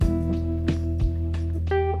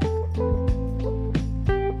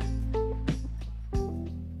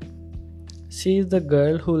She is the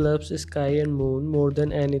girl who loves sky and moon more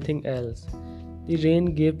than anything else. The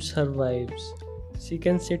rain gives her vibes. She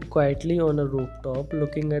can sit quietly on a rooftop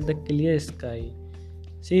looking at the clear sky.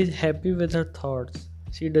 She is happy with her thoughts.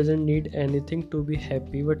 She doesn't need anything to be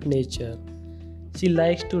happy but nature. She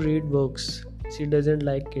likes to read books. She doesn't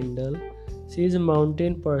like Kindle. She is a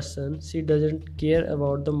mountain person. She doesn't care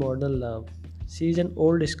about the modern love. She is an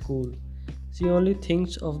old school. She only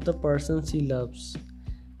thinks of the person she loves.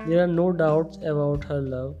 There are no doubts about her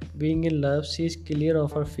love. Being in love, she is clear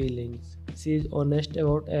of her feelings. She is honest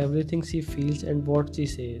about everything she feels and what she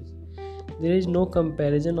says. There is no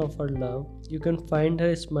comparison of her love. You can find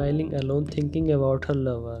her smiling alone thinking about her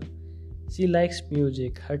lover. She likes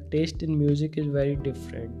music. Her taste in music is very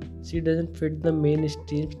different. She doesn't fit the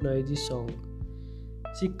mainstream noisy song.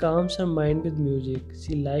 She calms her mind with music.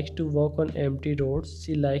 She likes to walk on empty roads.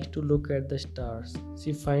 She likes to look at the stars.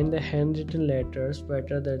 She finds the handwritten letters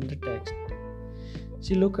better than the text.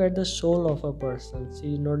 She looks at the soul of a person.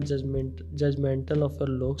 She is not judgmental of her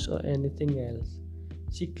looks or anything else.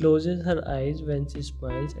 She closes her eyes when she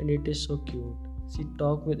smiles and it is so cute. She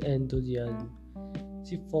talks with enthusiasm.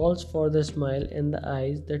 She falls for the smile and the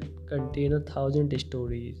eyes that contain 1,000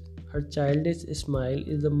 stories. Her childish smile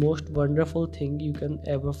is the most wonderful thing you can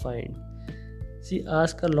ever find. She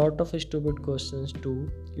asks a lot of stupid questions too.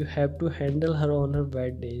 You have to handle her on her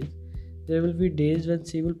bad days. There will be days when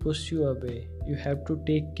she will push you away. You have to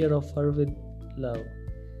take care of her with love.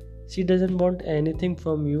 She doesn't want anything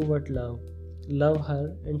from you but love. Love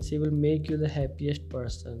her and she will make you the happiest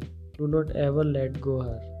person. Do not ever let go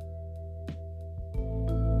her.